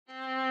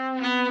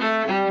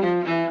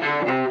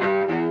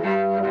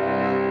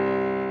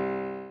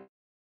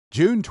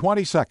June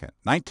 22,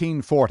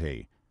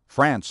 1940,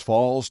 France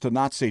falls to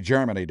Nazi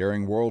Germany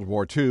during World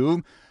War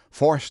II,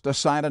 forced to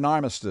sign an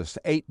armistice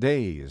 8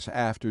 days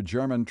after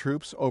German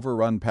troops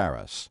overrun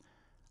Paris.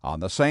 On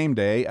the same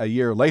day, a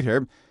year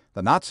later,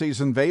 the Nazis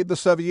invade the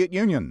Soviet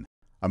Union,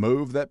 a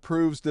move that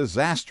proves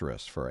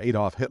disastrous for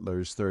Adolf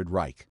Hitler's Third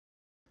Reich.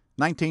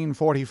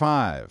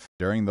 1945.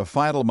 During the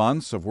final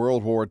months of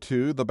World War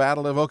II, the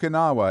Battle of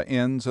Okinawa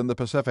ends in the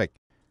Pacific.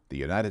 The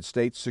United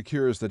States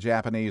secures the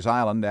Japanese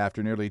island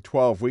after nearly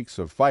 12 weeks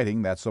of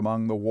fighting that's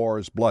among the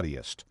war's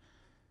bloodiest.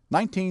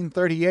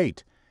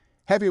 1938.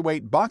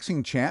 Heavyweight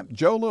boxing champ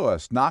Joe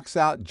Louis knocks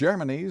out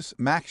Germany's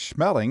Max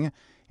Schmeling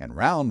in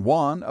round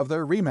 1 of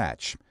their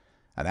rematch.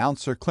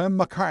 Announcer Clem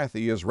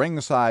McCarthy is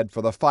ringside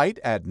for the fight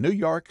at New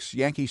York's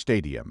Yankee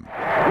Stadium.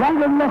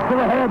 London left to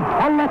the head,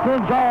 a left to the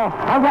jaw,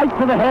 a right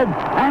to the head,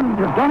 and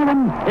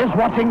Donovan is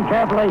watching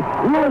carefully.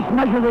 Lewis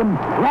measured him,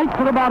 right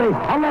to the body,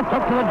 a left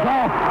up to the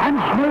jaw, and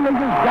Schmeling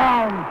is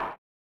down.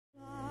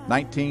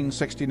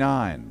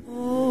 1969.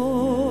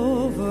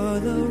 Over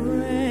the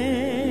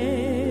rainbow.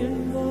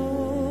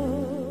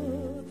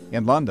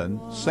 In London,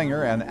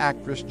 singer and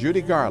actress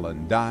Judy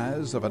Garland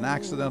dies of an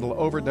accidental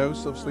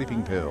overdose of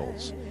sleeping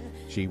pills.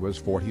 She was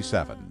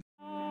 47.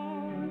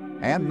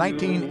 And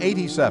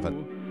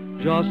 1987.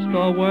 Just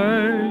the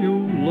way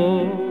you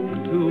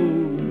look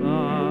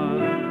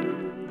tonight.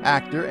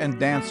 Actor and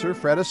dancer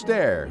Fred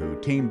Astaire, who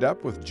teamed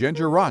up with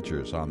Ginger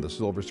Rogers on the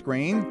silver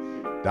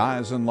screen,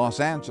 dies in Los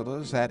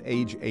Angeles at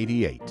age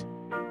 88.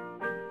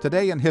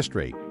 Today in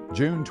history,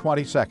 June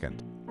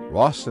 22nd,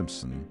 Ross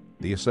Simpson,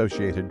 The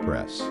Associated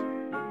Press.